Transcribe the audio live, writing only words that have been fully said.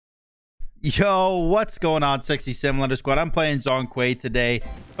Yo, what's going on, Sexy Simulator Squad? I'm playing Zhong today.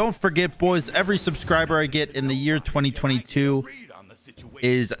 Don't forget, boys, every subscriber I get in the year 2022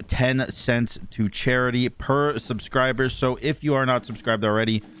 is 10 cents to charity per subscriber. So if you are not subscribed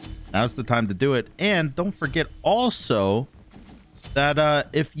already, now's the time to do it. And don't forget also that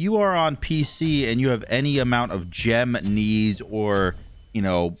if you are on PC and you have any amount of gem needs or, you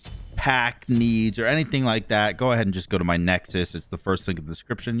know, pack needs or anything like that, go ahead and just go to my Nexus. It's the first link in the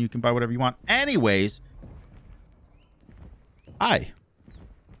description. You can buy whatever you want. Anyways, hi,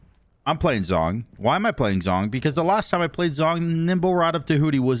 I'm playing Zhong. Why am I playing Zhong? Because the last time I played Zhong, Nimble Rod of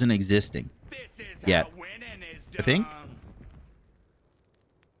Tahuti wasn't existing yet, I think.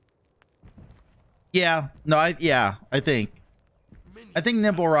 Yeah, no, I think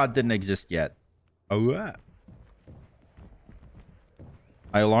Nimble Rod didn't exist yet. Oh yeah.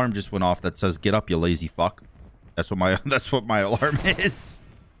 My alarm just went off that says "Get up, you lazy fuck." That's what my alarm is.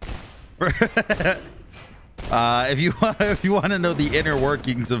 If you want to know the inner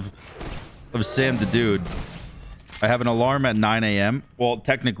workings of SamDaDude, I have an alarm at 9 a.m. Well,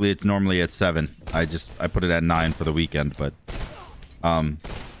 technically it's normally at 7. I put it at 9 for the weekend, but I have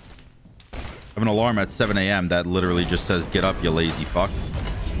an alarm at 7 a.m. that literally just says "Get up, you lazy fuck."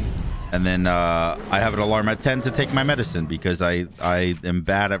 And then I have an alarm at 10 to take my medicine because I am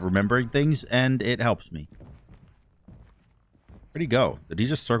bad at remembering things, and it helps me. Where'd he go? Did he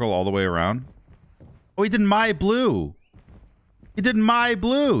just circle all the way around? Oh, he did my blue. He did my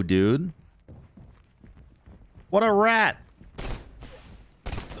blue, dude. What a rat.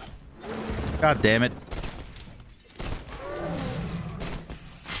 God damn it.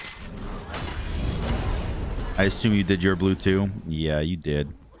 I assume you did your blue too? Yeah, you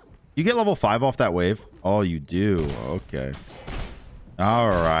did. You get level 5 off that wave? Oh, you do. Okay. All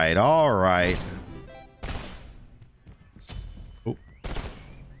right. All right. Oh.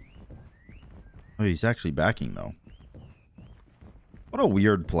 Oh, he's actually backing, though. What a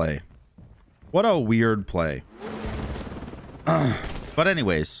weird play. What a weird play. But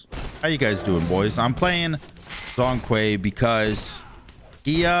anyways, how you guys doing, boys? I'm playing Zhong because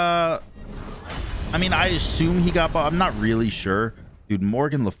he, I mean, I assume he got... I'm not really sure. Dude,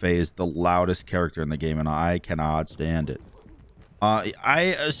 Morgan Le Fay is the loudest character in the game, and I cannot stand it.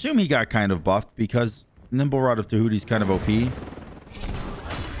 I assume he got kind of buffed because Nimble Rod of Tahuti's kind of OP.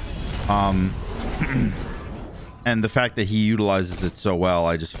 And the fact that he utilizes it so well,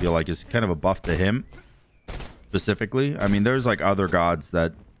 I just feel like is kind of a buff to him specifically. I mean, there's like other gods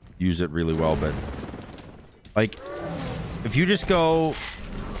that use it really well, but like if you just go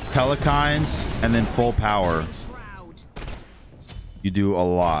Pelicans and then full power, you do a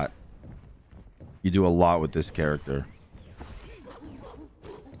lot. You do a lot with this character.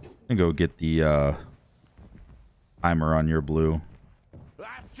 I'm gonna go get the timer on your blue.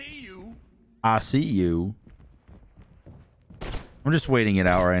 I see you. I see you. I'm just waiting it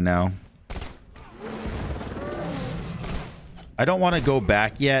out right now. I don't want to go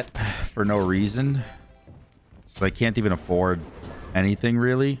back yet for no reason. So I can't even afford anything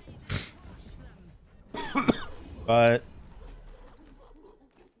really. But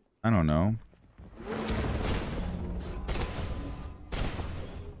I don't know.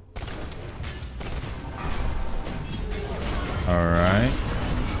 All right.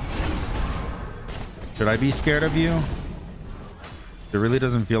 Should I be scared of you? It really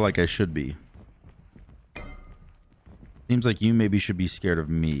doesn't feel like I should be. Seems like you maybe should be scared of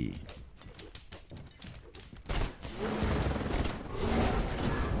me.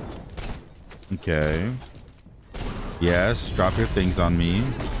 Okay. Yes, drop your things on me.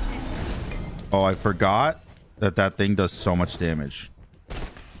 Oh, I forgot that thing does so much damage.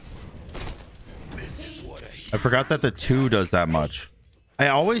 I forgot that the 2 does that much. I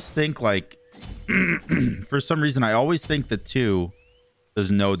always think like, for some reason, I always think the 2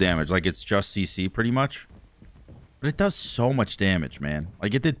 does no damage. Like it's just CC pretty much. But it does so much damage, man.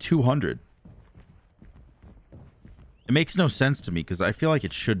 Like it did 200. It makes no sense to me because I feel like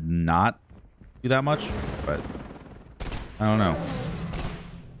it should not do that much. But I don't know.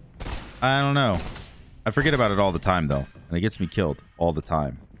 I don't know. I forget about it all the time, though. And it gets me killed all the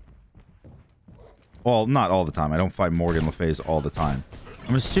time. Well, not all the time. I don't fight Morgan Le Fay's all the time.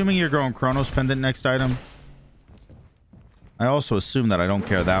 I'm assuming you're growing Chronos Pendant next item. I also assume that I don't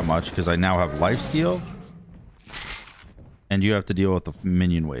care that much because I now have lifesteal. And you have to deal with the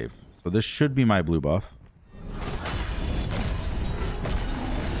minion wave. So this should be my blue buff.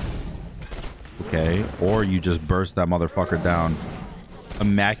 Okay. Or you just burst that motherfucker down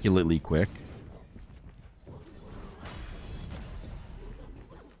immaculately quick.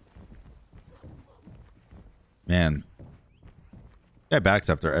 Man. Guy backs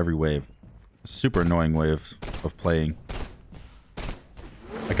after every wave. Super annoying way of playing.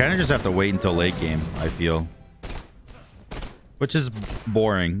 I kind of just have to wait until late game, I feel. Which is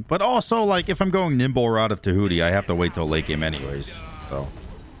boring. But also, like, if I'm going Nimble route of Tahuti, I have to wait till late game anyways. So,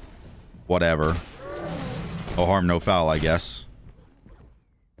 whatever. No harm, no foul, I guess.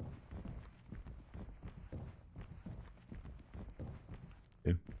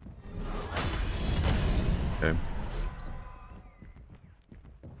 Okay. Okay.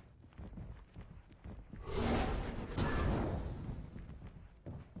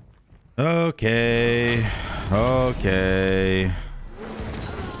 Okay. Okay.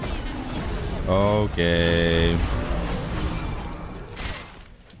 Okay.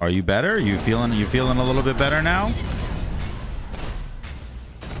 Are you better? You feeling a little bit better now? You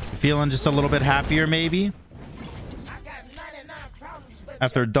feeling just a little bit happier maybe?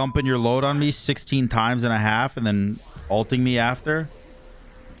 After dumping your load on me 16 times and a half and then ulting me after?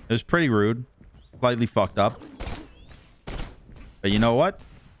 It was pretty rude. Slightly fucked up. But you know what?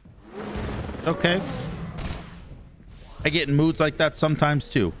 It's okay. I get in moods like that sometimes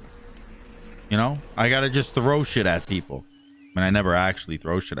too. You know? I gotta just throw shit at people. I mean, I never actually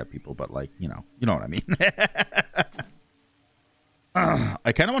throw shit at people, but like, you know what I mean.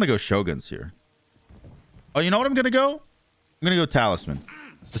 I kind of want to go Shoguns here. Oh, you know what I'm going to go? I'm going to go Talisman.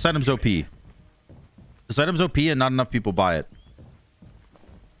 This item's OP. This item's OP and not enough people buy it.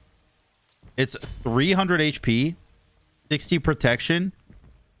 It's 300 HP, 60 protection,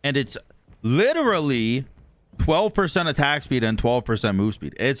 and it's literally 12% attack speed and 12% move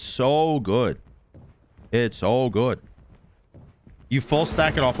speed. It's so good. It's so good. You full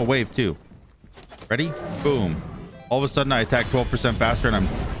stack it off a wave too. Ready? Boom. All of a sudden I attack 12% faster and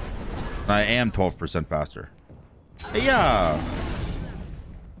I am 12% faster. Yeah.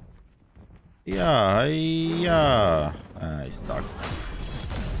 Yeah. Yeah. He's stuck.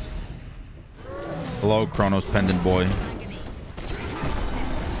 Hello, Chronos Pendant Boy.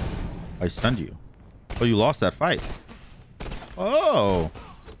 I stunned you. Oh, you lost that fight. Oh.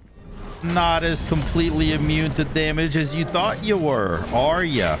 Not as completely immune to damage as you thought you were, are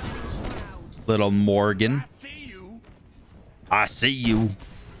ya? Little Morgan. I see you.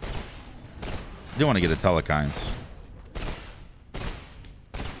 I do want to get a Telekines.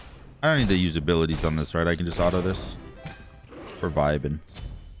 I don't need to use abilities on this, right? I can just auto this. We're vibing.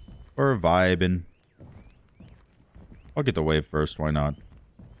 We're vibing. I'll get the wave first. Why not?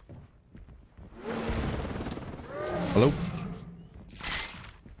 Hello?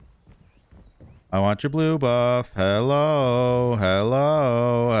 I want your blue buff. Hello.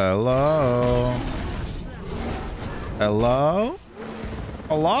 Hello. Hello. Hello?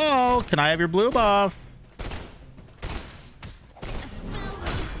 Hello? Can I have your blue buff?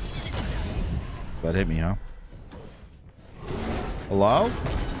 That hit me, huh? Hello?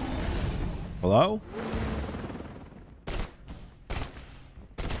 Hello?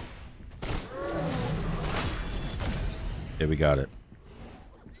 Okay, we got it.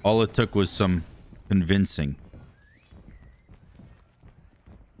 All it took was some convincing.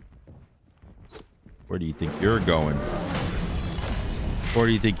 Where do you think you're going? Where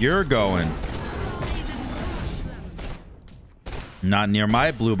do you think you're going? Not near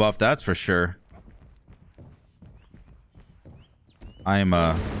my blue buff, that's for sure. I'm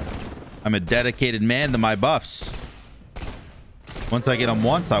a dedicated man to my buffs. Once I get them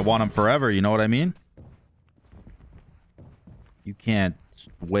once, I want them forever. You know what I mean? You can't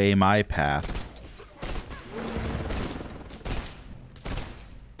weigh my path.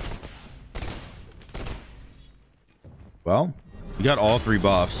 Well, we got all three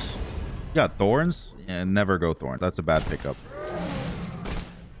buffs. You got Thorns? Yeah, never go Thorns. That's a bad pickup.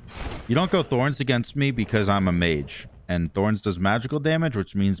 You don't go Thorns against me because I'm a mage. And Thorns does magical damage,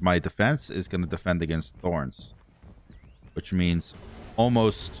 which means my defense is going to defend against Thorns. Which means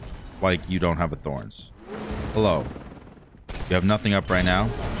almost like you don't have a Thorns. Hello. You have nothing up right now.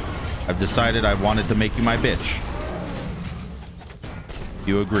 I've decided I wanted to make you my bitch.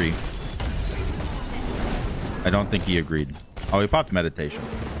 You agree? I don't think he agreed. Oh, he popped meditation.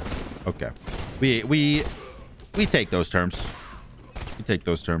 Okay. We take those terms. We take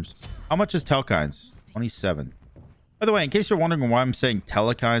those terms. How much is Telekines? 27. By the way, in case you're wondering why I'm saying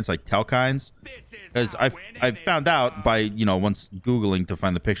Telekines like Telkines, because I found out by, you know, once Googling to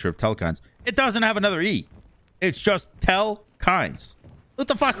find the picture of Telkines, it doesn't have another E. It's just Telkines. What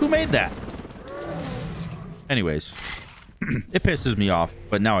the fuck? Who made that? Anyways, it pisses me off,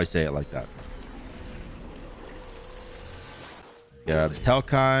 but now I say it like that. Yeah,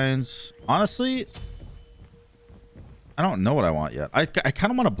 Telkines. Honestly, I don't know what I want yet. I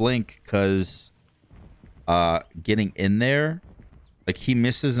kind of want to blink because getting in there Like, he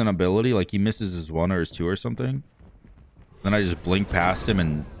misses an ability. Like, he misses his 1 or his 2 or something. Then I just blink past him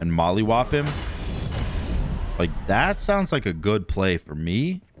and mollywop him. Like, that sounds like a good play for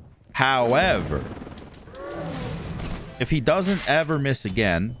me. However, if he doesn't ever miss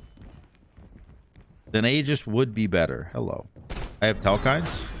again, then Aegis would be better. Hello. I have Telkines.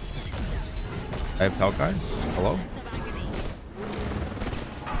 I have Telkines. Hello.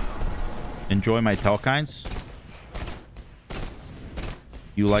 Enjoy my Telkines.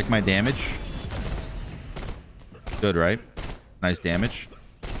 You like my damage? Good, right? Nice damage.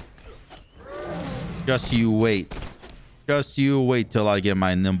 Just you wait. Just you wait till I get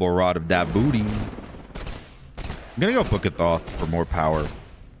my nimble rod of that booty. I'm gonna go Book of Thoth for more power.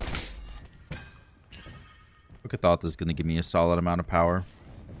 Book of Thoth is gonna give me a solid amount of power.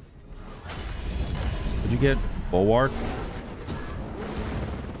 Did you get Bulwark?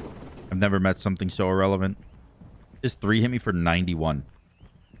 I've never met something so irrelevant. This 3 hit me for 91.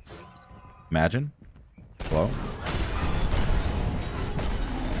 Imagine. Hello?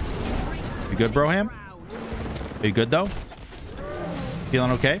 You good, Broham? Are you good, though?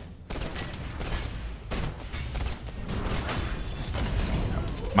 Feeling okay?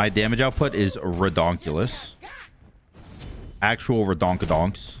 My damage output is redonkulous. Actual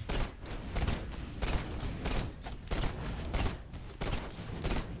redonkadonks.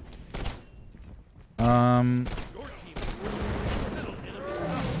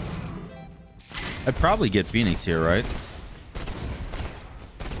 I'd probably get Phoenix here, right?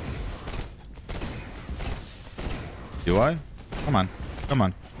 Do I? Come on. Come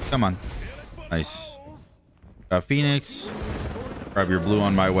on. Come on. Nice. Got Phoenix. Grab your blue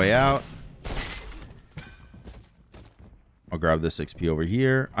on my way out. I'll grab this XP over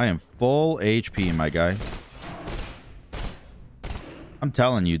here. I am full HP, my guy. I'm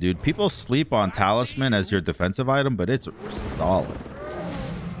telling you, dude. People sleep on Talisman as your defensive item, but it's solid.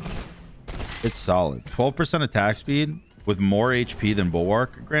 It's solid. 12% attack speed with more HP than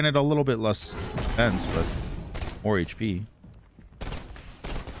Bulwark. Granted, a little bit less defense, but more HP.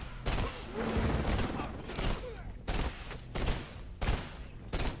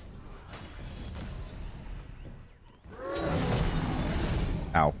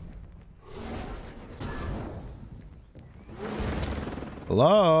 Ow.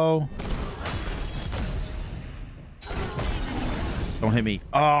 Hello? Don't hit me.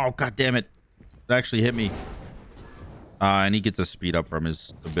 Oh, god damn it. It actually hit me. And he gets a speed up from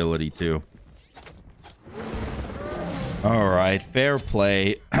his ability too. All right, fair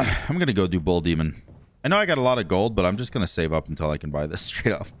play. I'm gonna go do Bull Demon. I know I got a lot of gold, but I'm just gonna save up until I can buy this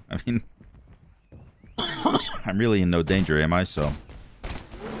straight up. I mean, I'm really in no danger, am I? So,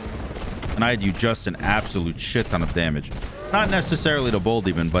 and I do just an absolute shit ton of damage. Not necessarily to Bull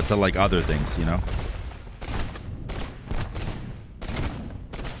Demon, but to like other things, you know.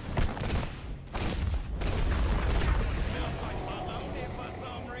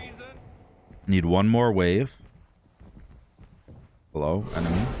 Need one more wave. Hello,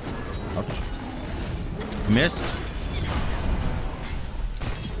 enemy. Ouch. Missed.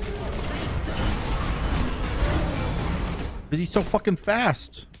 Because he's so fucking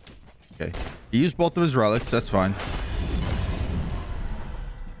fast. Okay. He used both of his relics. That's fine.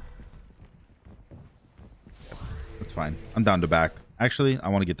 That's fine. I'm down to back. Actually, I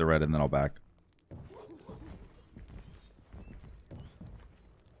want to get the red and then I'll back.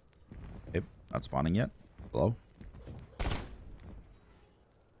 Okay. Not spawning yet. Hello.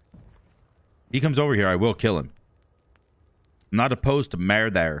 He comes over here, I will kill him. I'm not opposed to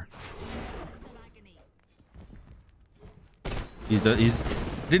murder. He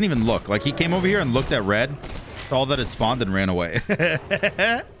didn't even look. Like, he came over here and looked at red, saw that it spawned and ran away.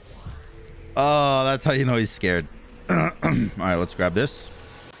 Oh, that's how you know he's scared. All right, let's grab this.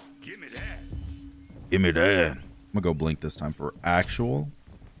 Give me that. Give me that. I'm gonna go blink this time for actual.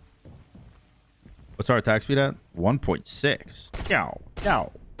 What's our attack speed at? 1.6. Yow,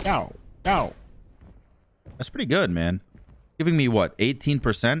 yow, yow, yow. That's pretty good, man. Giving me what?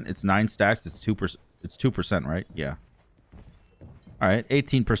 18%? It's 9 stacks. It's 2%. It's 2%, right? Yeah. All right.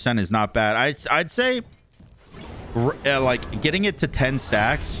 18% is not bad. I'd say like getting it to 10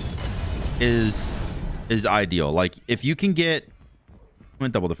 stacks is ideal. Like if you can get, I'm gonna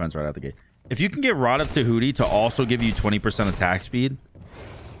double defense right out the gate. If you can get Rod of Tahuti to also give you 20% attack speed,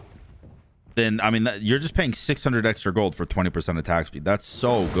 then I mean you're just paying 600 extra gold for 20% attack speed. That's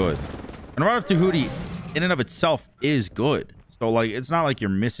so good. And Rod of Tahuti in and of itself is good. So like it's not like you're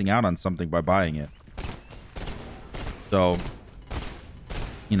missing out on something by buying it. So,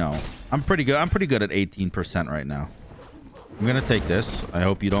 you know, I'm pretty good. I'm pretty good at 18% right now. I'm gonna take this. I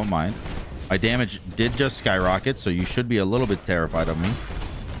hope you don't mind. My damage did just skyrocket, so you should be a little bit terrified of me.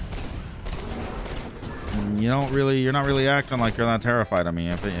 You're not really acting like you're not terrified of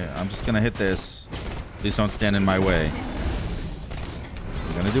me. I'm just gonna hit this. Please don't stand in my way.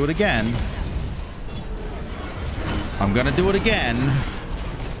 I'm gonna do it again. I'm gonna do it again.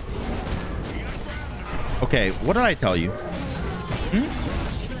 Okay, what did I tell you?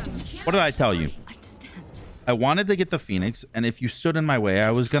 What did I tell you? I wanted to get the Phoenix, and if you stood in my way, I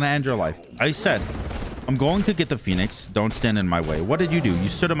was gonna end your life. I said, I'm going to get the Phoenix. Don't stand in my way. What did you do? You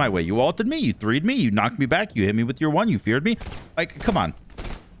stood in my way. You ulted me. You 3'd me. You knocked me back. You hit me with your 1. You feared me. Like, come on.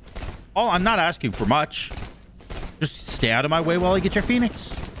 Oh, I'm not asking for much. Just stay out of my way while I get your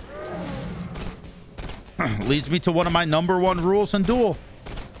Phoenix. Leads me to one of my #1 rules in Duel.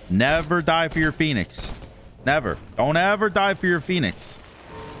 Never die for your Phoenix. Never. Don't ever die for your Phoenix.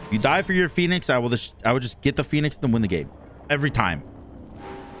 You die for your Phoenix, I will just get the Phoenix and win the game. Every time.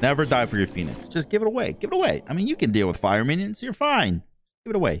 Never die for your Phoenix. Just give it away. Give it away. I mean, you can deal with fire minions. You're fine.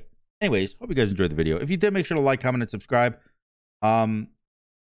 Give it away. Anyways, hope you guys enjoyed the video. If you did, make sure to like, comment, and subscribe. And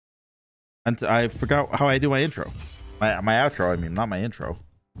I forgot how I do my intro. My outro, I mean, not my intro.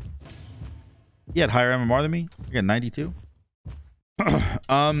 You had higher MMR than me? You got 92?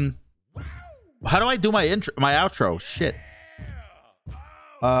 How do I do my intro, my outro? Shit.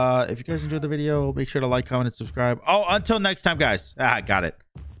 If you guys enjoyed the video, make sure to like, comment, and subscribe. Oh, until next time, guys. Got it.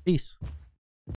 Peace.